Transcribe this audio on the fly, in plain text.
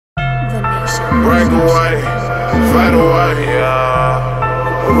break away, fight away, yeah.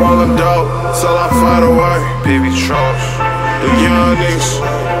 Rollin' dope, till I fight away. Baby Truest, the young niggas,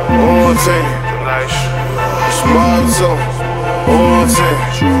 on 10. Small tone, on 10.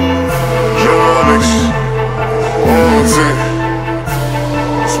 Young niggas, on 10.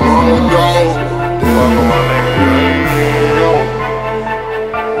 Small dog, fuck on my nigga.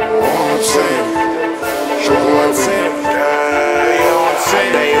 On 10. On 10.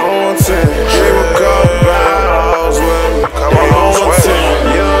 They on 10. They will go bows with me. They on 10.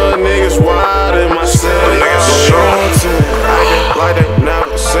 Young niggas wild in my city. They on 10. Acting like they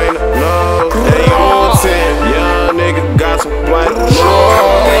never seen a no. They on 10. Young nigga got some black love.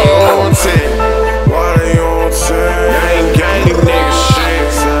 They on 10. Why they on 10? Gang gang niggas shit.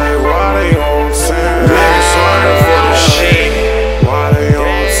 Say why they on 10? Niggas swearing for the shit. Why they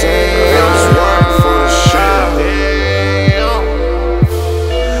on 10? Niggas swearing for the shit.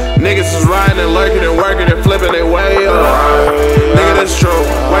 Niggas is riding and lurking and working and flipping their way up. Nigga, that's true.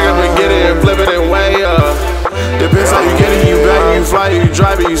 Wake up and get it and flip it and way up. Depends how you get it, you back, you fly, you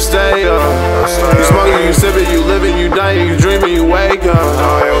drive it, you stay up. You smoking, you sipping, you living, you dying, you dreaming, you wake up.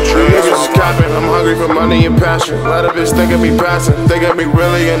 You niggas is capping, I'm hungry for money and passion. Let a bitch think of me passing, think of me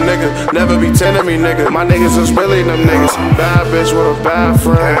really a nigga. Never be tending me, nigga. My niggas is really them niggas. Bad bitch with a bad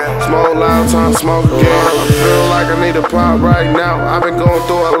friend. Smoke loud, time smoke again. I feel like I need a pop right now. I've been going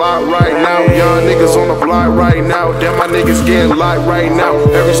through a lot right now. Young niggas on the block right now. Damn, my niggas getting locked right now.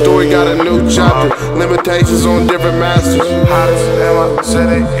 Every story got a new chapter. Limitations on different masters. Hottest in my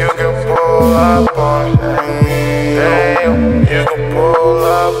city, you can pull up on. Damn, you can pull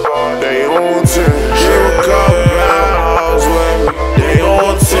up on. They on 10. They will go bows with me. They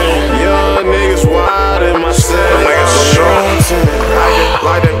on 10. Young niggas wild in my city. They on 10. Acting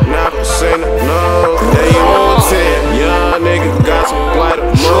like they never seen it, no. They on 10. Young niggas got some blight of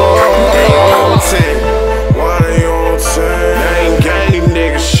more. They on 10. Why they on 10? They ain't gang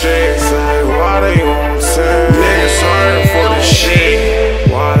niggas shit. Say why they on 10? Niggas hurting for the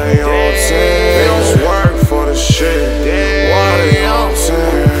shit. Why they on 10? Niggas work for the shit. Why they on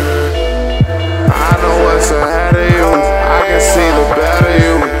 10? I know what's ahead of you. I can see the better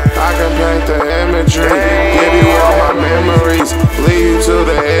you. I can paint the imagery. Give you all my memories. Lead you to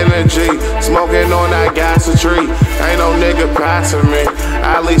the energy. Smoking on that gas tree. Ain't no nigga passing me.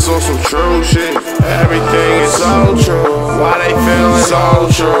 At least on some true shit. Everything is so true. Why they feeling so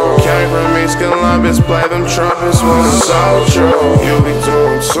true? Came from East Columbus, play them trumpets when it's so true. You be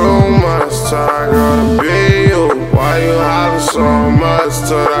doing too much till I gotta be you. Why you holler so much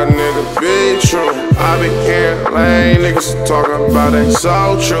till that nigga be true? I be hearing lame niggas talking about they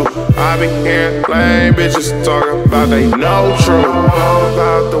so true. I be hearing lame bitches talking about they no true. Jump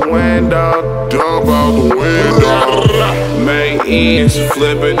out the window, jump out the window. Main ends,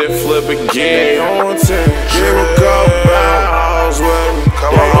 flip it and flip again. They on 10, here we go, bows with me.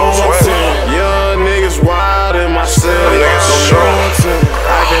 They on 10, young niggas wild in my city. They on 10,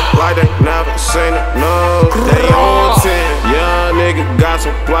 acting like they never seen it, no. They on 10, young nigga got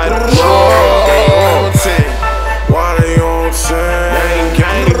some blight of more.